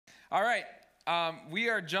All right, we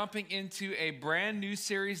are jumping into a brand new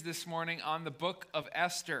series this morning on the book of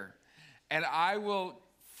Esther. And I will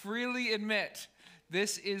freely admit,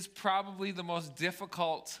 this is probably the most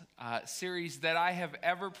difficult series that I have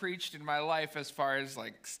ever preached in my life as far as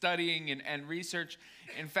like studying and research.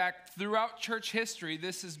 In fact, throughout church history,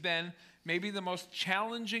 this has been maybe the most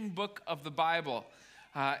challenging book of the Bible.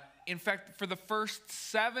 In fact, for the first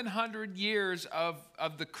 700 years of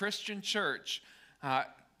the Christian church,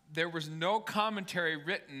 there was no commentary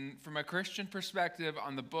written from a Christian perspective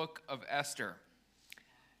on the book of Esther.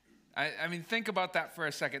 I mean, think about that for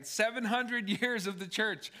a second. 700 years of the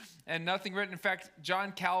church and nothing written. In fact,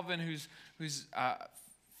 John Calvin, who's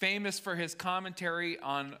famous for his commentary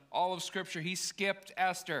on all of Scripture, he skipped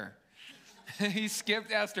Esther. He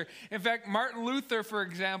skipped Esther. In fact, Martin Luther, for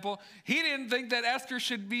example, he didn't think that Esther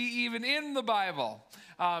should be even in the Bible.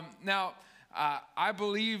 Now, I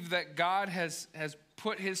believe that God has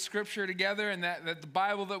put his Scripture together and that the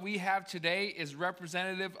Bible that we have today is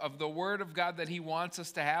representative of the Word of God that he wants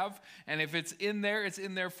us to have. And if it's in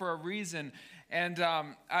there for a reason. And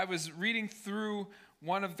I was reading through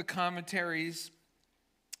one of the commentaries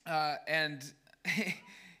and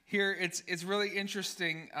here it's really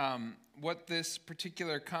interesting what this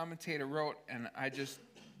particular commentator wrote, and I just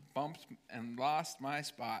bumped and lost my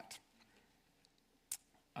spot.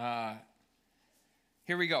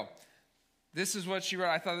 Here we go. This is what she wrote.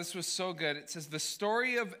 I thought this was so good. It says, "The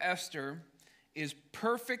story of Esther is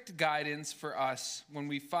perfect guidance for us when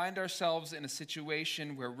we find ourselves in a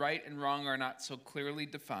situation where right and wrong are not so clearly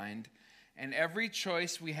defined, and every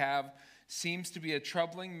choice we have seems to be a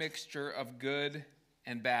troubling mixture of good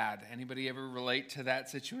and bad." Anybody ever relate to that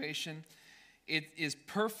situation? It is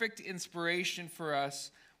perfect inspiration for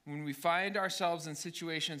us when we find ourselves in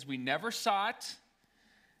situations we never sought,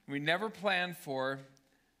 we never planned for,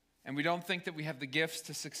 and we don't think that we have the gifts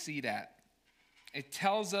to succeed at. It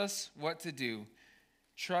tells us what to do.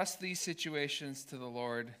 Trust these situations to the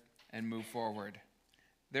Lord and move forward.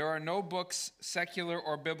 There are no books, secular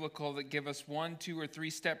or biblical, that give us 1, 2, or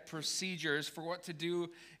 3-step procedures for what to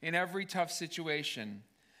do in every tough situation.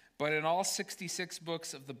 But in all 66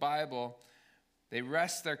 books of the Bible, they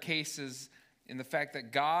rest their cases in the fact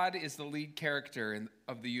that God is the lead character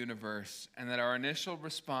of the universe, and that our initial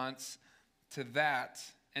response to that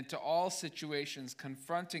and to all situations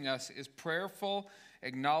confronting us is prayerful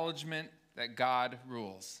acknowledgement that God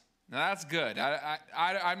rules. Now that's good.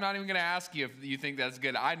 I'm not even going to ask you if you think that's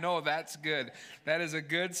good. I know that's good. That is a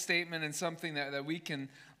good statement and something that we can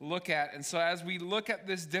look at. And so as we look at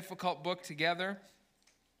this difficult book together,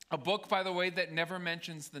 a book, by the way, that never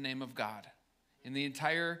mentions the name of God. In the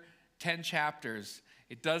entire 10 chapters,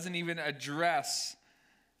 it doesn't even address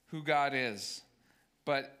who God is.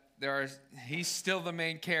 But he's still the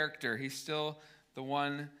main character. He's still the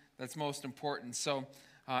one that's most important. So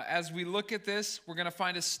as we look at this, we're going to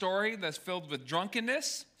find a story that's filled with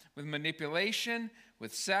drunkenness, with manipulation,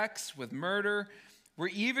 with sex, with murder. We're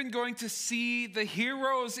even going to see the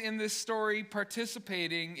heroes in this story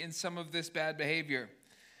participating in some of this bad behavior.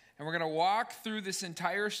 And we're going to walk through this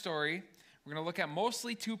entire story. We're going to look at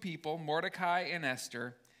mostly two people, Mordecai and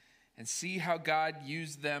Esther, and see how God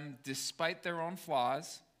used them despite their own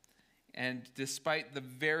flaws and despite the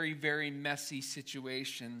very, very messy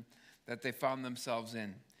situation that they found themselves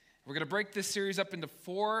in. We're going to break this series up into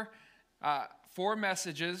four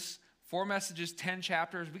messages, 10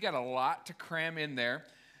 chapters. We got a lot to cram in there.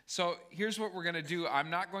 So here's what we're going to do. I'm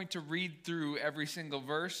not going to read through every single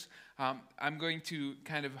verse. I'm going to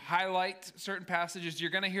kind of highlight certain passages.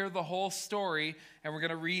 You're going to hear the whole story, and we're going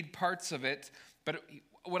to read parts of it. But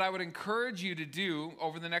what I would encourage you to do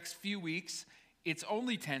over the next few weeks, it's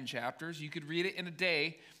only 10 chapters. You could read it in a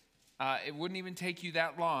day. It wouldn't even take you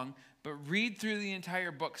that long. But read through the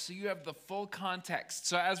entire book so you have the full context.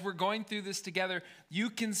 So as we're going through this together, you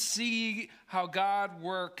can see how God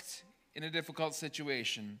worked in a difficult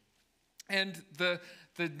situation. And the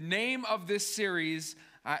name of this series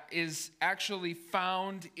is actually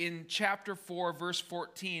found in chapter 4, verse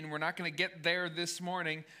 14. We're not going to get there this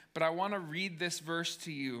morning, but I want to read this verse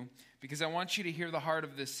to you because I want you to hear the heart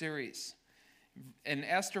of this series. In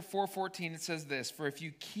Esther 4:14, it says this, "For if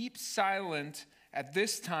you keep silent at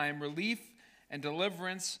this time, relief and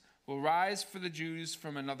deliverance will rise for the Jews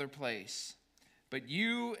from another place. But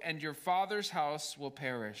you and your father's house will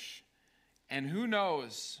perish. And who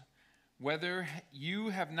knows whether you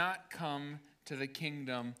have not come to the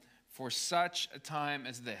kingdom for such a time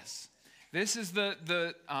as this." This is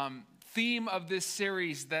the theme of this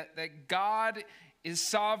series, that God is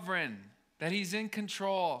sovereign, that he's in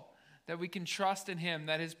control, that we can trust in him,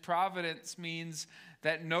 that his providence means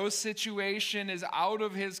that no situation is out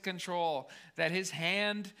of his control, that his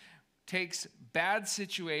hand takes bad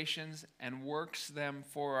situations and works them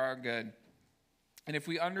for our good. And if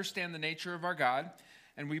we understand the nature of our God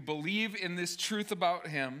and we believe in this truth about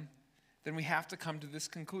him, then we have to come to this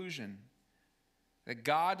conclusion, that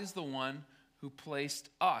God is the one who placed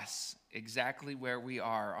us exactly where we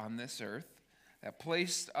are on this earth, that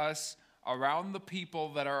placed us around the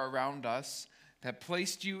people that are around us, that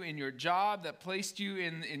placed you in your job, that placed you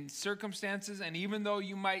in circumstances, and even though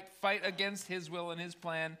you might fight against his will and his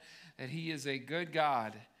plan, that he is a good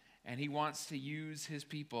God, and he wants to use his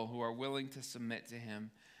people who are willing to submit to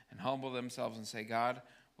him and humble themselves and say, God,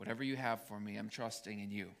 whatever you have for me, I'm trusting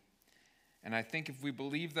in you. And I think if we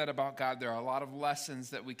believe that about God, there are a lot of lessons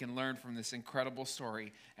that we can learn from this incredible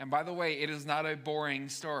story. And by the way, it is not a boring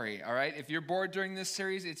story, all right? If you're bored during this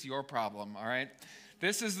series, it's your problem, all right?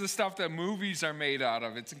 This is the stuff that movies are made out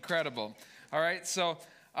of. It's incredible, all right? So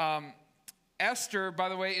Esther, by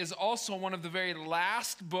the way, is also one of the very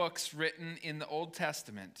last books written in the Old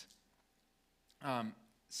Testament.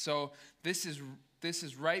 So this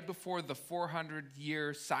is right before the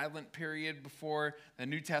 400-year silent period before the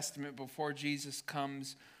New Testament, before Jesus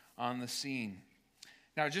comes on the scene.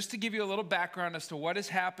 Now, just to give you a little background as to what is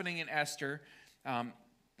happening in Esther,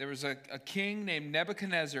 there was a king named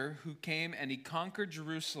Nebuchadnezzar who came and he conquered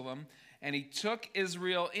Jerusalem, and he took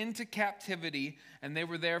Israel into captivity, and they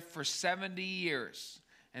were there for 70 years.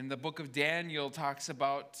 And the book of Daniel talks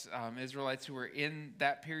about Israelites who were in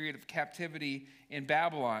that period of captivity in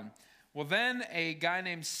Babylon. Well, then a guy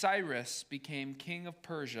named Cyrus became king of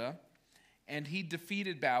Persia, and he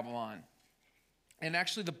defeated Babylon. And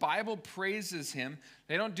actually, the Bible praises him.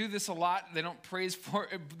 They don't do this a lot.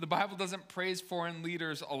 The Bible doesn't praise foreign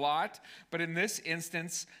leaders a lot. But in this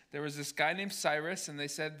instance, there was this guy named Cyrus, and they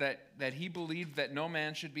said that he believed that no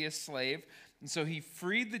man should be a slave. And so he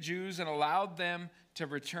freed the Jews and allowed them to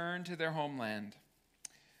return to their homeland.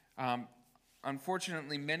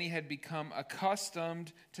 Unfortunately, many had become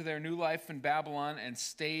accustomed to their new life in Babylon and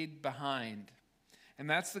stayed behind. And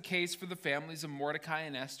that's the case for the families of Mordecai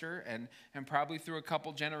and Esther, and probably through a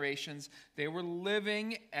couple generations. They were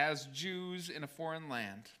living as Jews in a foreign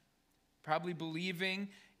land, probably believing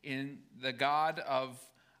in the God of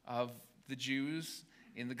the Jews,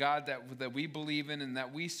 in the God that we believe in and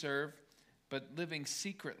that we serve, but living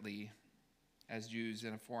secretly as Jews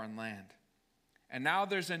in a foreign land. And now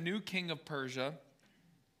there's a new king of Persia,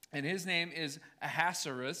 and his name is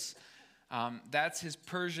Ahasuerus. That's his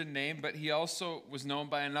Persian name, but he also was known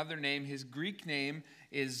by another name. His Greek name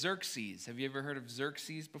is Xerxes. Have you ever heard of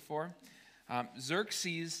Xerxes before?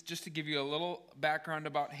 Xerxes, just to give you a little background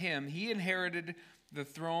about him, he inherited the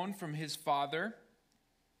throne from his father,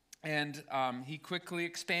 and he quickly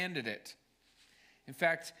expanded it. In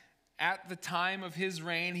fact, at the time of his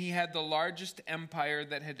reign, he had the largest empire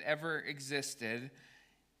that had ever existed.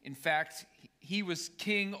 In fact, he was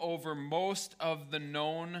king over most of the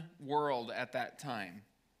known world at that time.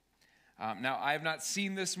 Now, I have not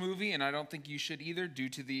seen this movie, and I don't think you should either due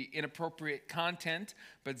to the inappropriate content,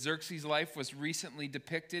 but Xerxes' life was recently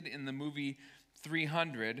depicted in the movie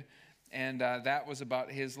 300, and that was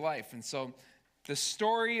about his life. And so the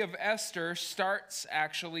story of Esther starts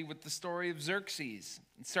actually with the story of Xerxes.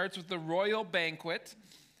 It starts with the royal banquet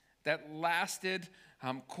that lasted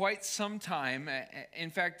quite some time.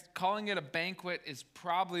 In fact, calling it a banquet is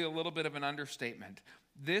probably a little bit of an understatement.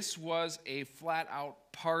 This was a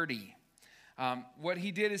flat-out party. What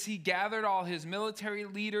he did is he gathered all his military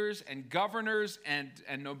leaders and governors and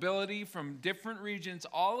nobility from different regions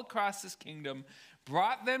all across this kingdom,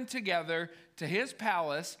 brought them together to his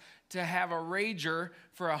palace to have a rager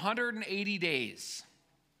for 180 days.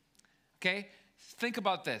 Okay? Think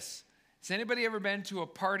about this. Has anybody ever been to a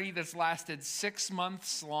party that's lasted 6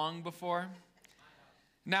 months long before?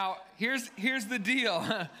 Now, here's the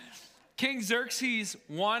deal. King Xerxes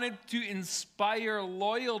wanted to inspire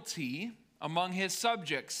loyalty among his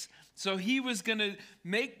subjects. So he was going to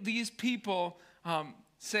make these people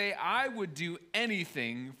say, I would do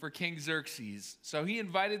anything for King Xerxes. So he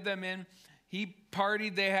invited them in. He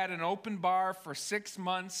partied. They had an open bar for 6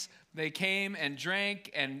 months. They came and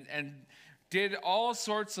drank and did all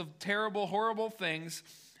sorts of terrible, horrible things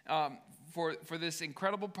for this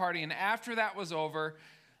incredible party. And after that was over,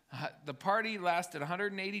 the party lasted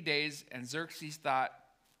 180 days, and Xerxes thought,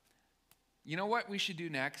 you know what we should do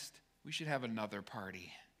next? We should have another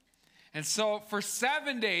party. And so for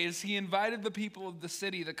 7 days, he invited the people of the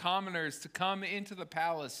city, the commoners, to come into the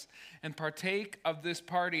palace and partake of this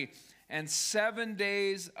party. And 7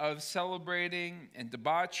 days of celebrating and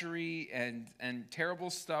debauchery and terrible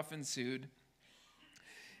stuff ensued.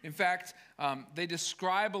 In fact, they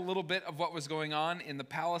describe a little bit of what was going on in the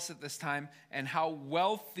palace at this time and how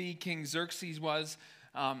wealthy King Xerxes was.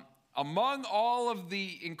 Among all of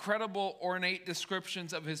the incredible ornate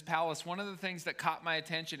descriptions of his palace, one of the things that caught my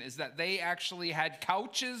attention is that they actually had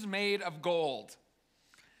couches made of gold.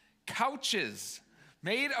 Couches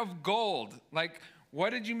made of gold. Like,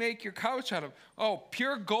 what did you make your couch out of? Oh,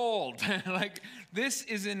 pure gold. Like, this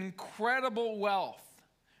is incredible wealth,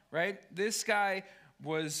 right? This guy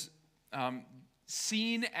was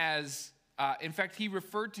seen as, in fact, he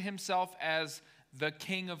referred to himself as the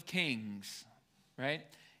King of Kings, right?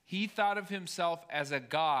 He thought of himself as a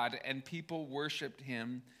god, and people worshiped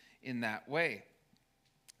him in that way.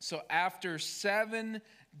 So after 7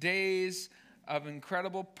 days of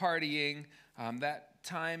incredible partying, that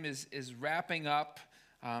time is wrapping up.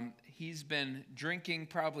 He's been drinking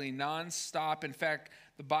probably nonstop. In fact,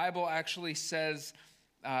 the Bible actually says,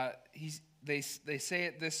 they say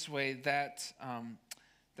it this way, that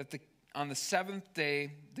on the seventh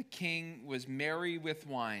day, the king was merry with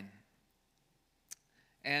wine.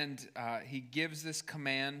 And he gives this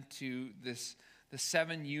command to the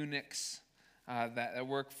 7 eunuchs that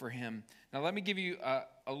work for him. Now, let me give you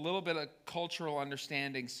a little bit of cultural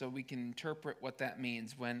understanding so we can interpret what that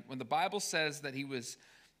means. When the Bible says that he was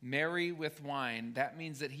merry with wine, that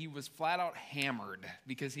means that he was flat out hammered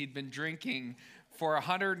because he'd been drinking for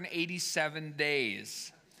 187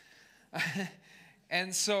 days.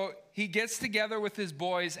 And so he gets together with his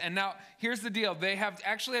boys, and now here's the deal. They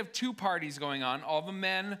actually have 2 parties going on. All the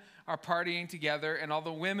men are partying together, and all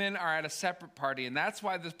the women are at a separate party, and that's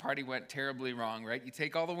why this party went terribly wrong, right? You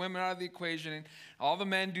take all the women out of the equation, and all the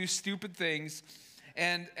men do stupid things,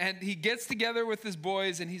 and he gets together with his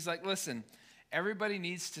boys, and he's like, listen, everybody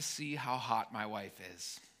needs to see how hot my wife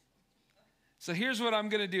is. So here's what I'm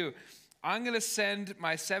going to do. I'm going to send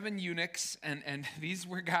my 7 eunuchs, and these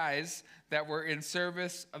were guys that were in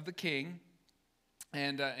service of the king.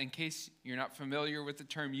 And in case you're not familiar with the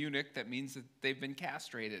term eunuch, that means that they've been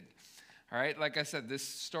castrated. All right? Like I said, this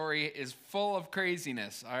story is full of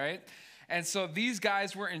craziness. All right? And so these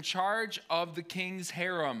guys were in charge of the king's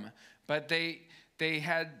harem, but they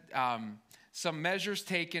had some measures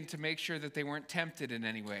taken to make sure that they weren't tempted in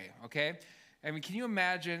any way. Okay? I mean, can you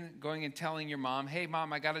imagine going and telling your mom, hey,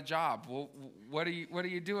 Mom, I got a job. Well, what are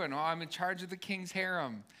you doing? Oh, I'm in charge of the king's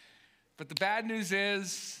harem. But the bad news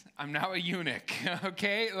is I'm now a eunuch,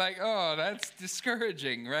 okay? Like, oh, that's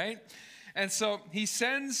discouraging, right? And so he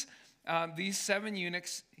sends these 7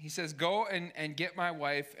 eunuchs. He says, go and get my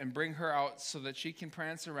wife and bring her out so that she can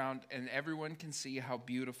prance around and everyone can see how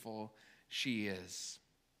beautiful she is.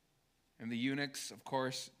 And the eunuchs, of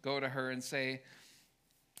course, go to her and say,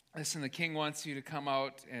 listen, the king wants you to come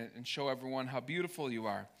out and show everyone how beautiful you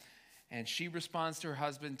are. And she responds to her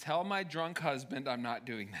husband, tell my drunk husband I'm not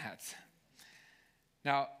doing that.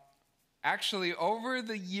 Now, actually, over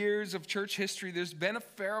the years of church history, there's been a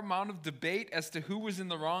fair amount of debate as to who was in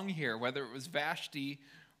the wrong here, whether it was Vashti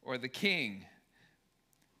or the king.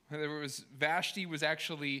 Whether it was Vashti was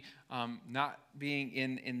actually not being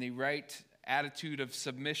in the right attitude of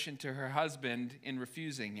submission to her husband in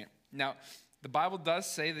refusing it. Now, the Bible does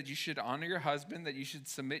say that you should honor your husband, that you should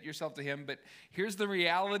submit yourself to him. But here's the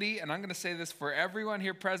reality, and I'm going to say this for everyone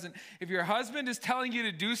here present. If your husband is telling you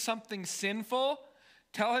to do something sinful,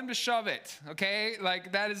 tell him to shove it, okay?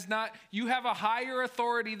 Like, that is not, you have a higher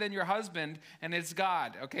authority than your husband, and it's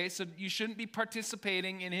God, okay? So you shouldn't be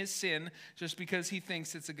participating in his sin just because he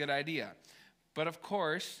thinks it's a good idea. But of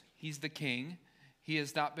course, he's the king. He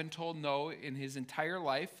has not been told no in his entire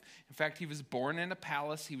life. In fact, he was born in a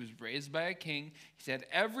palace. He was raised by a king. He's had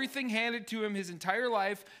everything handed to him his entire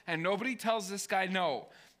life, and nobody tells this guy no.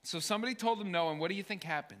 So somebody told him no, and what do you think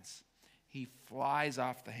happens? He flies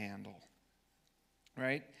off the handle,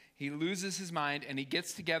 right? He loses his mind, and he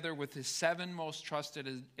gets together with his 7 most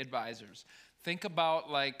trusted advisors. Think about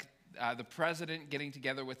like the president getting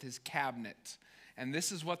together with his cabinet, and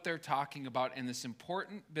this is what they're talking about in this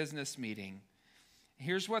important business meeting.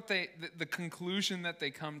 Here's what the conclusion that they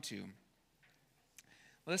come to.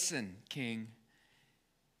 Listen, king,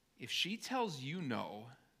 if she tells you no,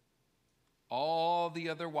 all the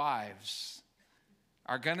other wives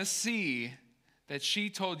are going to see that she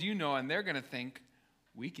told you no, and they're going to think,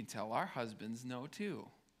 we can tell our husbands no too.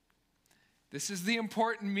 This is the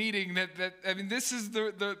important meeting this is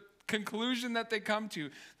the conclusion that they come to.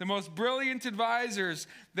 The most brilliant advisors,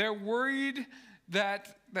 they're worried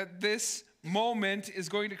that this moment is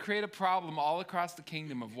going to create a problem all across the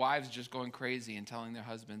kingdom of wives just going crazy and telling their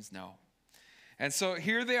husbands no. And so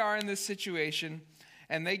here they are in this situation,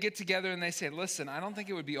 and they get together and they say, listen, I don't think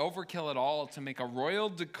it would be overkill at all to make a royal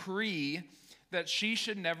decree that she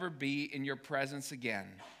should never be in your presence again.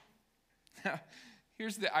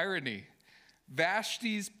 Here's the irony.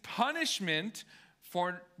 Vashti's punishment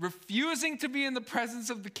for refusing to be in the presence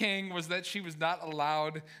of the king was that she was not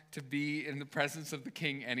allowed to be in the presence of the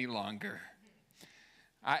king any longer.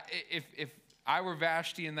 If I were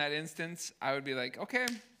Vashti in that instance, I would be like, okay,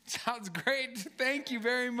 sounds great. Thank you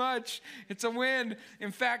very much. It's a win.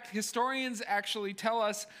 In fact, historians actually tell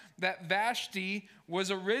us that Vashti was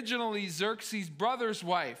originally Xerxes' brother's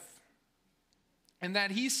wife, and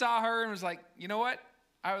that he saw her and was like, you know what?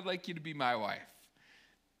 I would like you to be my wife.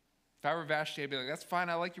 If I were Vashti, I'd be like, that's fine.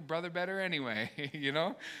 I like your brother better anyway, you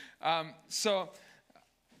know? So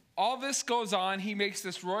all this goes on. He makes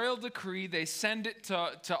this royal decree. They send it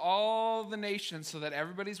to all the nations so that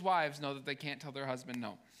everybody's wives know that they can't tell their husband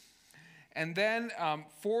no. And then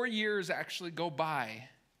 4 years actually go by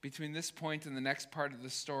between this point and the next part of the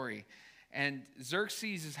story. And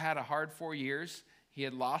Xerxes has had a hard 4 years. He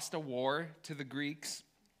had lost a war to the Greeks.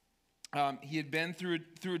 He had been through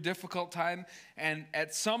a difficult time. And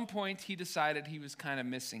at some point, he decided he was kind of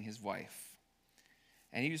missing his wife.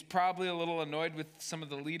 And he was probably a little annoyed with some of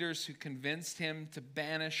the leaders who convinced him to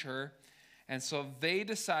banish her. And so they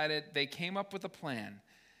came up with a plan.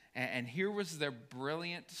 And here was their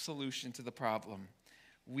brilliant solution to the problem.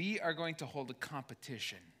 We are going to hold a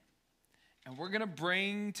competition. And we're going to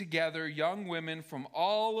bring together young women from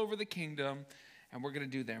all over the kingdom. And we're going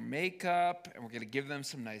to do their makeup. And we're going to give them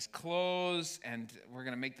some nice clothes. And we're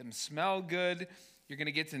going to make them smell good. You're going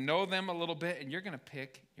to get to know them a little bit. And you're going to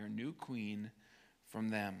pick your new queen from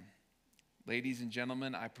them. Ladies and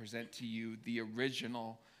gentlemen, I present to you the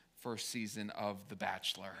original first season of The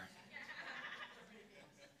Bachelor.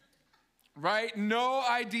 Right? No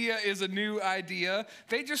idea is a new idea.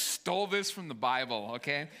 They just stole this from the Bible,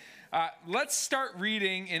 okay? Let's start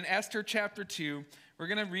reading in Esther chapter 2. We're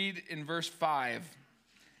going to read in verse 5. It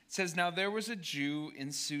says, now there was a Jew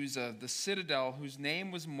in Susa, the citadel, whose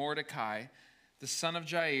name was Mordecai, the son of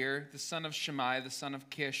Jair, the son of Shimei, the son of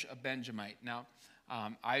Kish, a Benjamite. Now,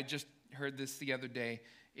 I just heard this the other day.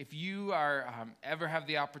 If you ever have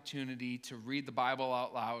the opportunity to read the Bible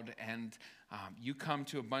out loud and you come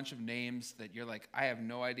to a bunch of names that you're like, I have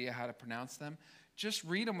no idea how to pronounce them, just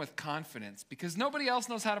read them with confidence because nobody else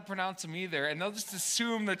knows how to pronounce them either, and they'll just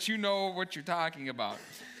assume that you know what you're talking about.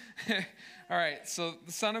 All right, so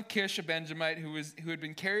the son of Kish, a Benjamite, who had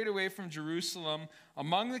been carried away from Jerusalem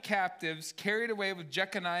among the captives, carried away with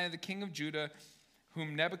Jeconiah, the king of Judah,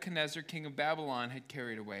 whom Nebuchadnezzar, king of Babylon, had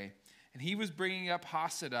carried away. And he was bringing up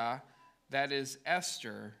Hadassah, that is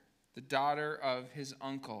Esther, the daughter of his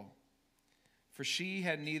uncle. For she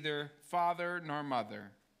had neither father nor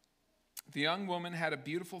mother. The young woman had a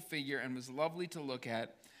beautiful figure and was lovely to look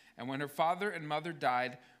at. And when her father and mother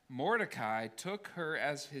died, Mordecai took her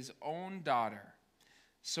as his own daughter.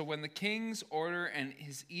 So when the king's order and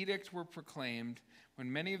his edict were proclaimed,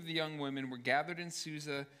 when many of the young women were gathered in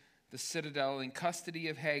Susa, the citadel, in custody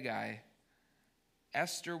of Haggai,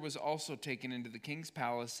 Esther was also taken into the king's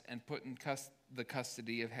palace and put in the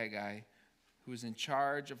custody of Haggai, who was in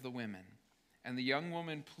charge of the women. And the young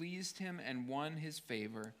woman pleased him and won his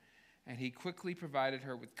favor, and he quickly provided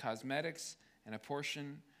her with cosmetics and a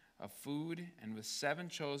portion of food, and with 7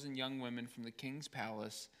 chosen young women from the king's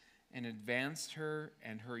palace, and advanced her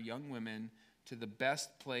and her young women to the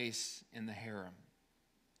best place in the harem.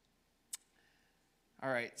 All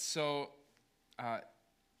right, so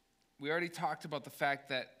we already talked about the fact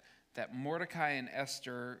that Mordecai and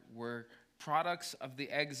Esther were products of the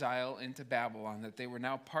exile into Babylon, that they were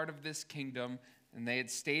now part of this kingdom, and they had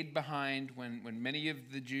stayed behind when many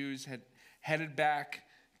of the Jews had headed back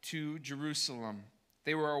to Jerusalem.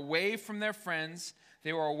 They were away from their friends.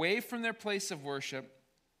 They were away from their place of worship.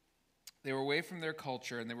 They were away from their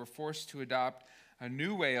culture, and they were forced to adopt a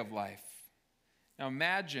new way of life. Now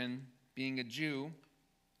imagine being a Jew,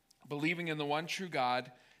 believing in the one true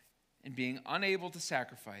God, and being unable to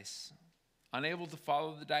sacrifice, unable to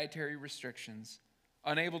follow the dietary restrictions,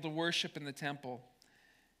 unable to worship in the temple.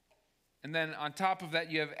 And then on top of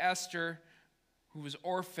that, you have Esther, who was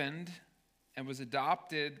orphaned and was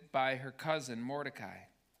adopted by her cousin, Mordecai.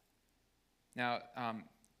 Now,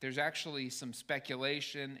 there's actually some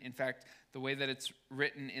speculation. In fact, the way that it's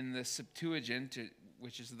written in the Septuagint,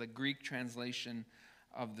 which is the Greek translation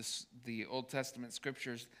of the Old Testament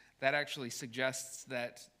scriptures, that actually suggests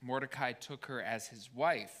that Mordecai took her as his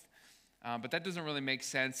wife. But that doesn't really make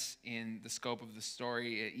sense in the scope of the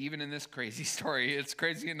story. Even in this crazy story, it's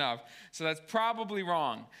crazy enough. So that's probably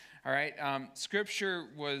wrong. All right. Scripture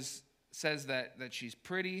says that she's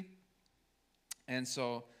pretty. And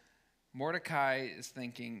so Mordecai is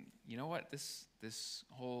thinking, you know what? This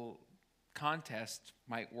whole contest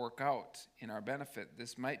might work out in our benefit.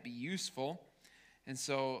 This might be useful. And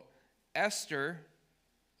so Esther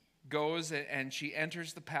goes and she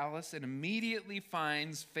enters the palace and immediately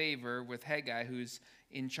finds favor with Haggai, who's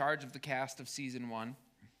in charge of the cast of season 1.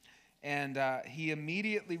 And he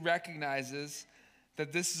immediately recognizes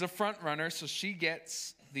that this is a front runner, so she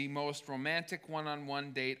gets the most romantic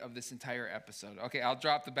one-on-one date of this entire episode. Okay, I'll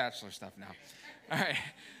drop the Bachelor stuff now. All right.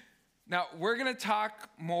 Now, we're going to talk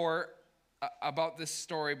more about this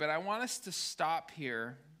story, but I want us to stop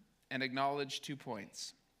here and acknowledge 2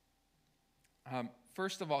 points.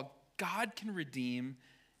 First of all, God can redeem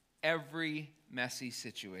every messy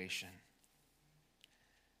situation.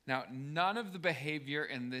 Now, none of the behavior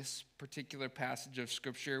in this particular passage of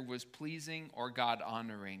Scripture was pleasing or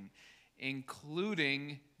God-honoring,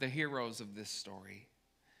 including the heroes of this story.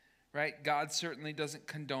 Right? God certainly doesn't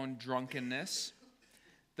condone drunkenness.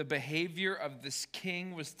 The behavior of this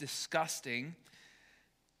king was disgusting.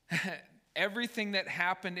 Everything that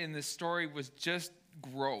happened in this story was just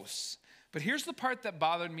gross. But here's the part that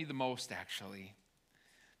bothered me the most, actually.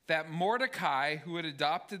 That Mordecai, who had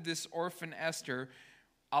adopted this orphan Esther,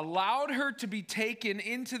 allowed her to be taken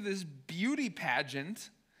into this beauty pageant.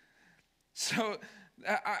 So,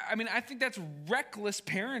 I think that's reckless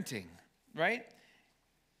parenting, right?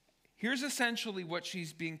 Here's essentially what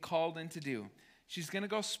she's being called in to do. She's going to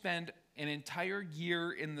go spend an entire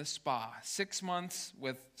year in the spa, 6 months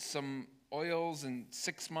with some oils and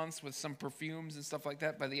 6 months with some perfumes and stuff like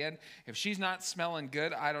that. By the end, if she's not smelling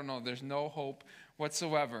good, I don't know. There's no hope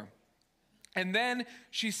whatsoever. And then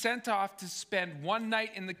she's sent off to spend one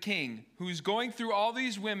night in the king, who's going through all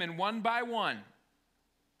these women one by one,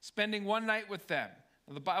 spending one night with them.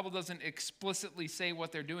 Now, the Bible doesn't explicitly say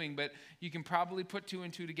what they're doing, but you can probably put 2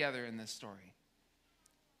 and 2 together in this story.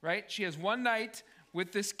 Right? She has one night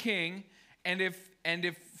with this king, and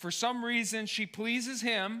if for some reason she pleases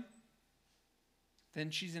him, then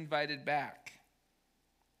she's invited back.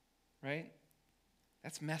 Right?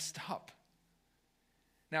 That's messed up.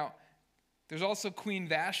 Now, there's also Queen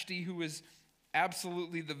Vashti, who is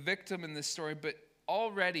absolutely the victim in this story, but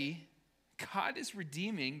already God is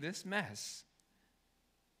redeeming this mess.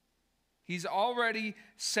 He's already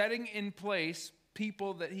setting in place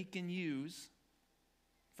people that he can use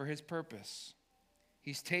for his purpose.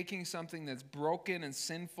 He's taking something that's broken and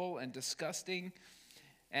sinful and disgusting.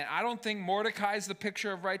 And I don't think Mordecai is the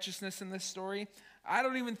picture of righteousness in this story. I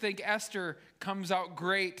don't even think Esther comes out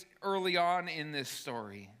great early on in this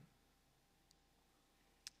story.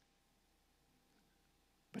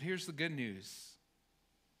 But here's the good news.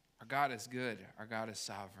 Our God is good. Our God is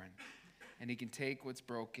sovereign. And he can take what's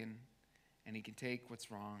broken, and he can take what's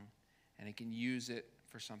wrong, and he can use it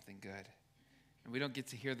for something good. And we don't get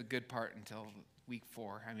to hear the good part until week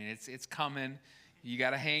 4. I mean, it's coming. You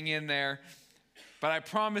got to hang in there. But I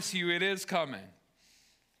promise you, it is coming.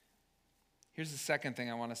 Here's the second thing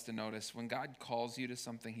I want us to notice. When God calls you to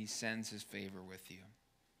something, he sends his favor with you.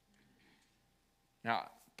 Now,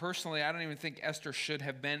 personally, I don't even think Esther should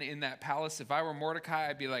have been in that palace. If I were Mordecai,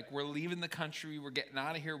 I'd be like, we're leaving the country. We're getting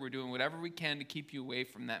out of here. We're doing whatever we can to keep you away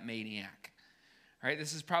from that maniac. All right,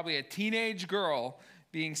 this is probably a teenage girl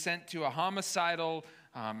being sent to a homicidal,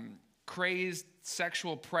 crazed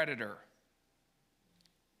sexual predator.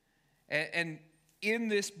 And in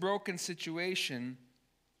this broken situation,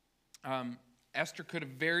 Esther could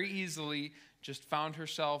have very easily just found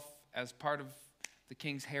herself as part of the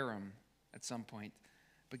king's harem at some point.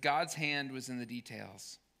 But God's hand was in the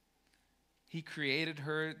details. He created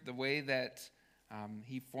her the way that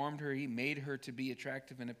he formed her. He made her to be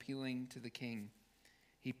attractive and appealing to the king.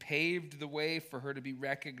 He paved the way for her to be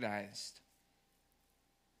recognized.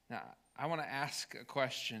 Now, I want to ask a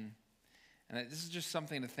question, and this is just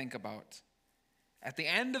something to think about. At the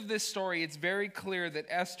end of this story, it's very clear that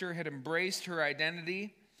Esther had embraced her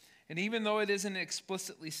identity, and even though it isn't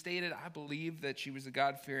explicitly stated, I believe that she was a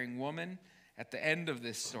God-fearing woman at the end of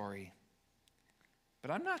this story.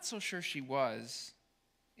 But I'm not so sure she was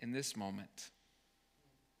in this moment.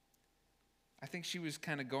 I think she was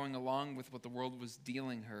kind of going along with what the world was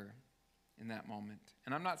dealing her in that moment.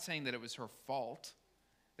 And I'm not saying that it was her fault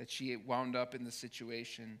that she wound up in the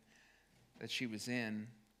situation that she was in.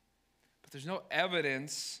 But there's no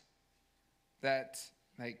evidence that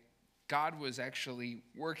God was actually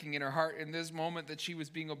working in her heart in this moment, that she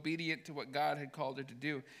was being obedient to what God had called her to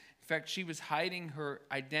do. In fact, she was hiding her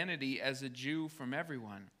identity as a Jew from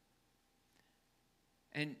everyone.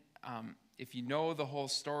 And if you know the whole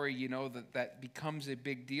story, you know that becomes a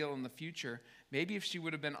big deal in the future. Maybe if she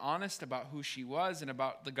would have been honest about who she was and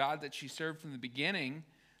about the God that she served from the beginning,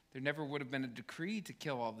 there never would have been a decree to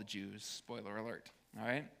kill all the Jews. Spoiler alert, all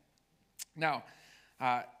right? Now,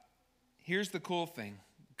 here's the cool thing.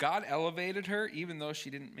 God elevated her even though she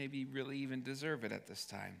didn't maybe really even deserve it at this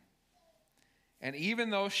time. And even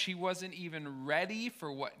though she wasn't even ready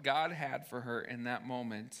for what God had for her in that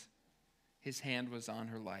moment, his hand was on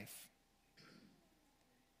her life.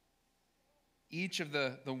 Each of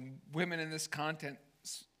the women in this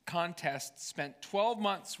contest spent 12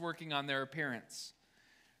 months working on their appearance,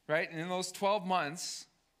 right? And in those 12 months,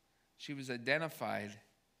 she was identified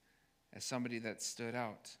as somebody that stood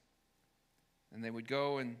out. And they would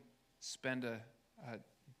go and spend a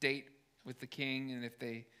date with the king, and if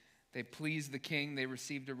they pleased the king, they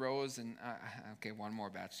received a rose, and okay, one more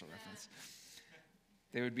Bachelor reference.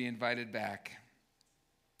 They would be invited back.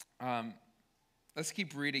 Let's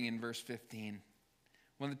keep reading in verse 15.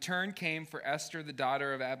 When the turn came for Esther, the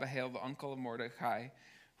daughter of Abihail, the uncle of Mordecai,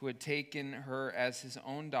 who had taken her as his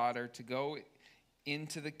own daughter to go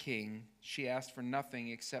into the king, she asked for nothing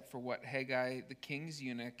except for what Haggai, the king's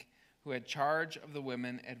eunuch, who had charge of the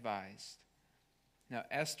women, advised. Now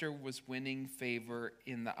Esther was winning favor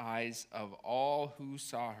in the eyes of all who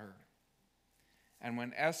saw her. And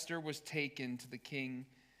when Esther was taken to the king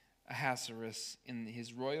Ahasuerus in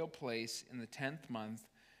his royal place in the 10th month,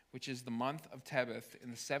 which is the month of Tebeth, in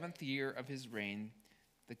the 7th year of his reign,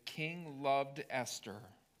 the king loved Esther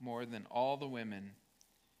more than all the women.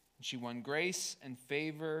 And she won grace and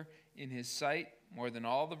favor in his sight more than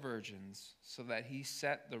all the virgins, so that he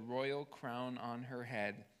set the royal crown on her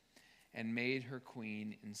head and made her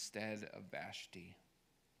queen instead of Vashti.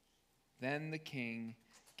 Then the king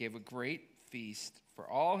gave a great feast for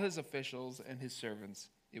all his officials and his servants.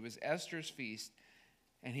 It was Esther's feast,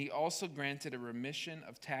 and he also granted a remission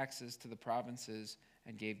of taxes to the provinces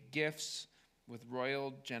and gave gifts with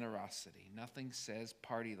royal generosity. Nothing says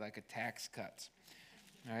party like a tax cut.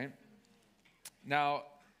 All right? Now,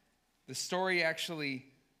 the story actually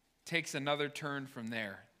takes another turn from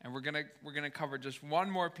there. And we're gonna cover just one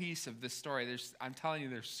more piece of this story. I'm telling you,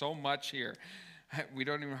 there's so much here. We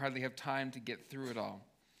don't even hardly have time to get through it all.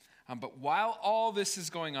 But while all this is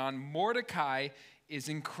going on, Mordecai is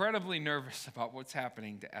incredibly nervous about what's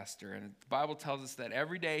happening to Esther. And the Bible tells us that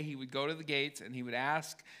every day he would go to the gates and he would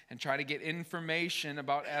ask and try to get information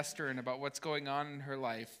about Esther and about what's going on in her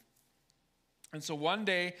life. And so one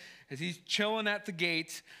day, as he's chilling at the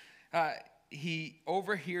gate, he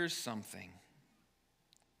overhears something.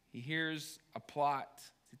 He hears a plot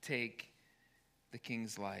to take the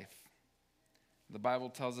king's life. The Bible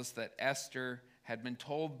tells us that Esther had been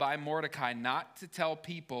told by Mordecai not to tell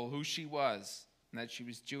people who she was and that she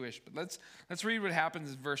was Jewish. But let's read what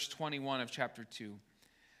happens in verse 21 of chapter 2. It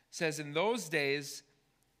says, in those days,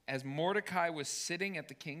 as Mordecai was sitting at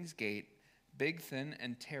the king's gate, Bigthan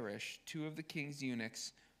and Teresh, two of the king's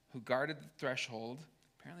eunuchs who guarded the threshold,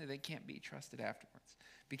 apparently they can't be trusted afterwards,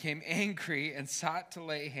 became angry and sought to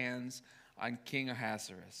lay hands on King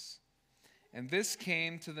Ahasuerus. And this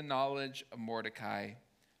came to the knowledge of Mordecai,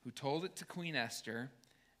 who told it to Queen Esther,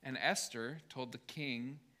 and Esther told the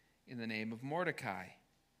king in the name of Mordecai.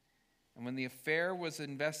 And when the affair was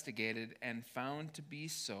investigated and found to be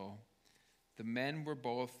so, the men were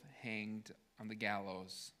both hanged on the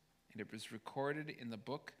gallows. And it was recorded in the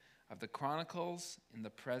book of the Chronicles in the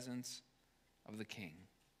presence of the king.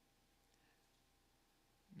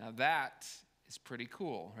 Now that is pretty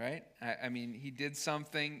cool, right? I mean, he did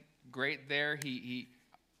something great there. He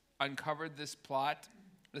uncovered this plot.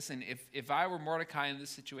 Listen, if I were Mordecai in this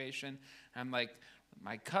situation, I'm like,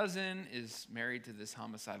 my cousin is married to this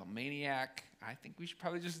homicidal maniac. I think we should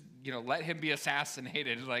probably just, let him be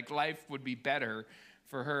assassinated. Like, life would be better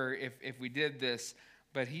for her if we did this.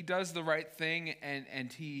 But he does the right thing,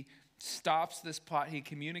 and he stops this plot. He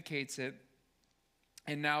communicates it.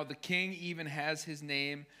 And now the king even has his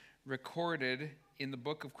name recorded in the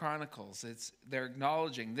book of Chronicles. They're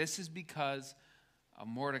acknowledging this is because of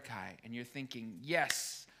Mordecai. And you're thinking,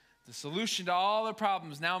 yes, the solution to all the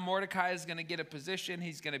problems. Now Mordecai is going to get a position.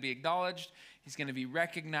 He's going to be acknowledged. He's going to be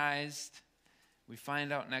recognized. We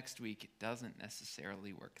find out next week it doesn't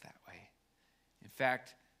necessarily work that way. In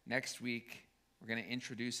fact, next week we're going to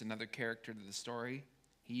introduce another character to the story.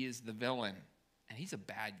 He is the villain, and he's a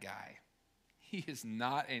bad guy. He is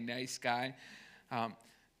not a nice guy.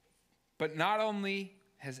 But not only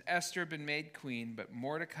has Esther been made queen, but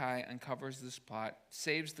Mordecai uncovers this plot,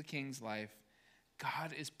 saves the king's life.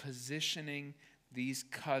 God is positioning these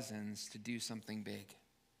cousins to do something big.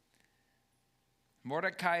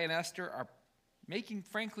 Mordecai and Esther are making,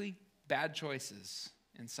 frankly, bad choices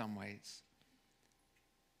in some ways.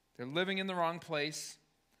 They're living in the wrong place.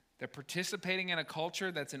 They're participating in a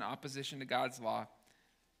culture that's in opposition to God's law.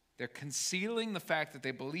 They're concealing the fact that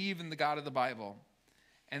they believe in the God of the Bible.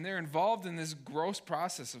 And they're involved in this gross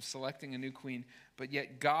process of selecting a new queen. But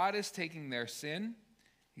yet God is taking their sin,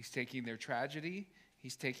 he's taking their tragedy,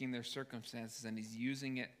 he's taking their circumstances, and he's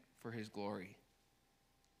using it for his glory.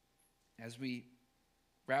 As we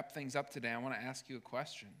wrap things up today, I want to ask you a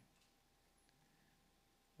question.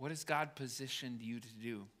 What has God positioned you to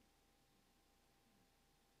do?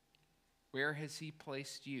 Where has he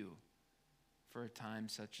placed you for a time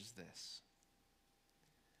such as this?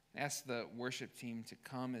 I ask the worship team to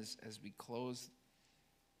come as we close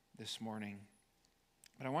this morning.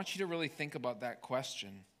 But I want you to really think about that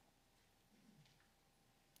question.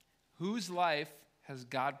 Whose life has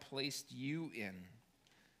God placed you in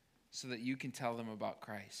so that you can tell them about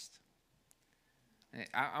Christ?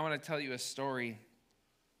 I want to tell you a story,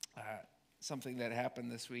 something that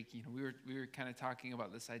happened this week. You know, we were kind of talking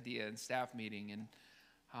about this idea in staff meeting, and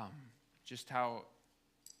just how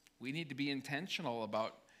we need to be intentional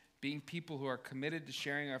about being people who are committed to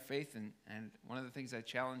sharing our faith. And one of the things I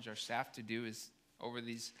challenge our staff to do is over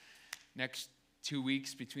these next 2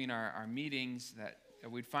 weeks between our meetings that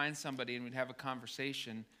we'd find somebody and we'd have a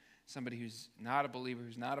conversation, somebody who's not a believer,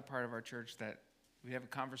 who's not a part of our church, that we'd have a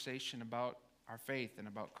conversation about our faith and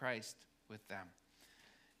about Christ with them.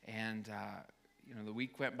 And the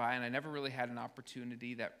week went by, and I never really had an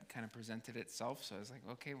opportunity that kind of presented itself. So I was like,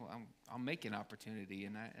 okay, well, I'll make an opportunity.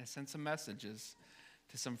 And I sent some messages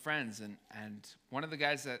to some friends. And one of the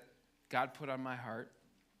guys that God put on my heart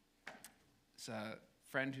is a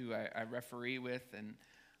friend who I referee with, and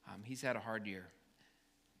he's had a hard year.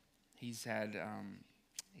 He's had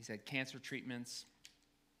cancer treatments.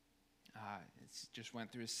 He's just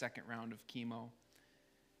went through his second round of chemo.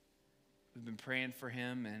 We've been praying for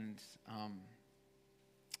him, and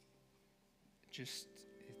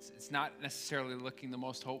it's not necessarily looking the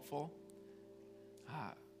most hopeful,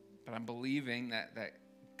 but I'm believing that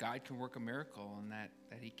God can work a miracle and that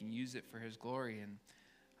he can use it for his glory. And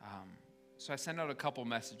so I sent out a couple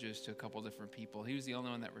messages to a couple different people. He was the only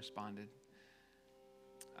one that responded.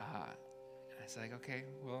 And I was like, okay,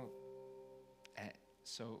 well,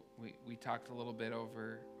 so we talked a little bit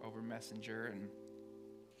over Messenger, and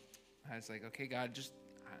I was like, okay, God,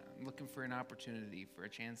 I'm looking for an opportunity, for a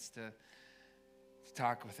chance to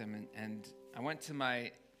talk with him. And I went to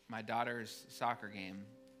my daughter's soccer game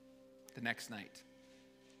the next night.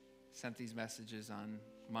 Sent these messages on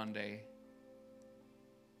Monday.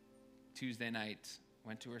 Tuesday night,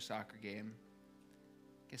 went to her soccer game.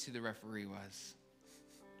 Guess who the referee was?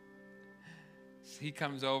 So he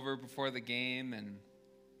comes over before the game, and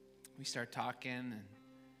we start talking, and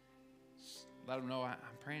let him know I'm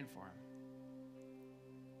praying for him.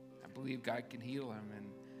 I believe God can heal him, and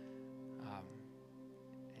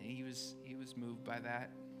he was moved by that.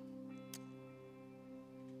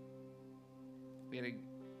 We had a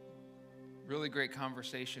really great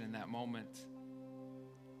conversation in that moment.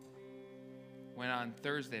 Went on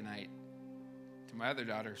Thursday night to my other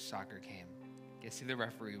daughter's soccer game. Guess who the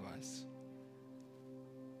referee was?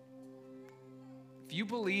 If you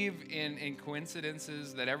believe in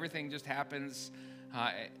coincidences, that everything just happens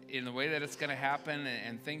in the way that it's going to happen,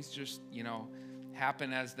 and things just,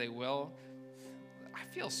 happen as they will, I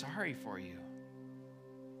feel sorry for you.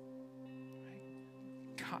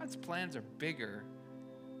 Right? God's plans are bigger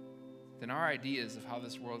than our ideas of how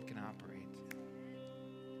this world can operate.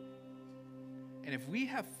 And if we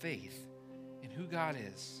have faith in who God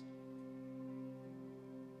is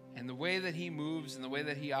and the way that he moves and the way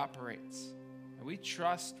that he operates, and we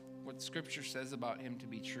trust what Scripture says about him to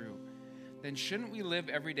be true, then shouldn't we live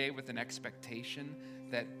every day with an expectation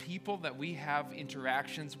that people that we have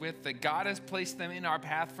interactions with, that God has placed them in our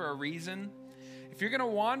path for a reason? If you're going to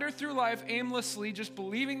wander through life aimlessly, just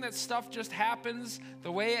believing that stuff just happens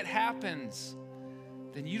the way it happens,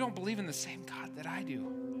 then you don't believe in the same God that I do.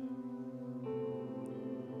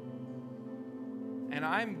 And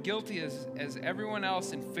I'm guilty as everyone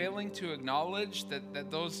else in failing to acknowledge that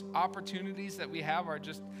those opportunities that we have are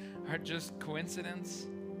just coincidence.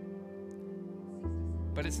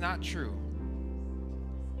 But it's not true.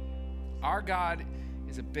 Our God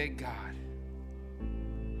is a big God.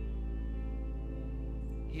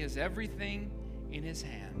 He has everything in his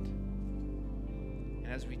hand. And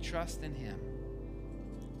as we trust in him,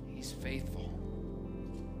 he's faithful.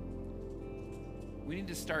 We need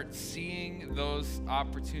to start seeing those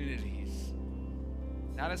opportunities,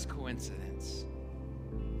 not as coincidence,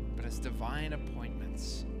 but as divine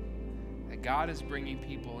appointments, that God is bringing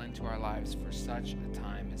people into our lives for such a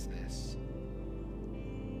time as this.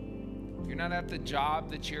 You're not at the job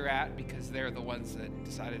that you're at because they're the ones that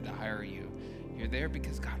decided to hire you. You're there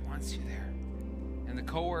because God wants you there. And the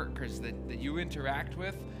coworkers that you interact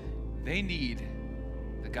with, they need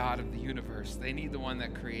the God of the universe. They need the one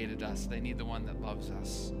that created us. They need the one that loves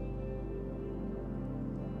us.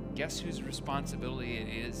 Guess whose responsibility it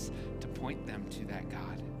is to point them to that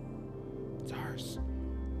God? It's ours.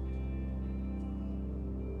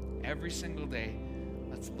 Every single day,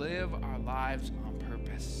 let's live our lives on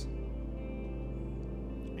purpose.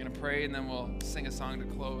 I'm going to pray and then we'll sing a song to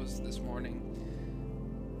close this morning.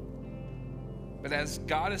 But as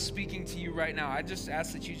God is speaking to you right now, I just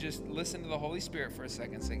ask that you just listen to the Holy Spirit for a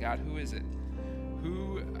second. Say, God, who is it?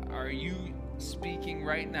 Who are you speaking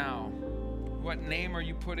right now? What name are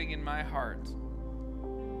you putting in my heart?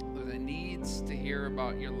 Lord, that needs to hear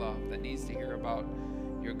about your love, that needs to hear about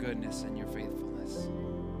your goodness and your faithfulness.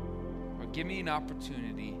 Or give me an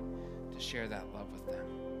opportunity to share that love with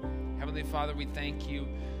them. Heavenly Father, we thank you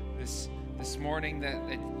this morning that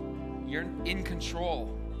you're in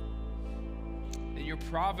control. That your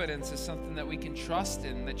providence is something that we can trust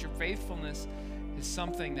in, that your faithfulness is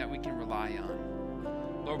something that we can rely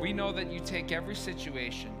on. Lord, we know that you take every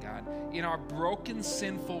situation, God, in our broken,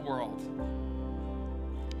 sinful world,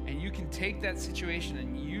 and you can take that situation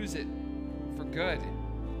and use it for good.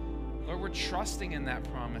 Lord, we're trusting in that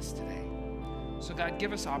promise today. So God,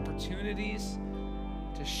 give us opportunities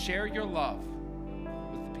to share your love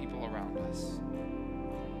with the people around us.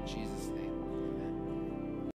 In Jesus' name.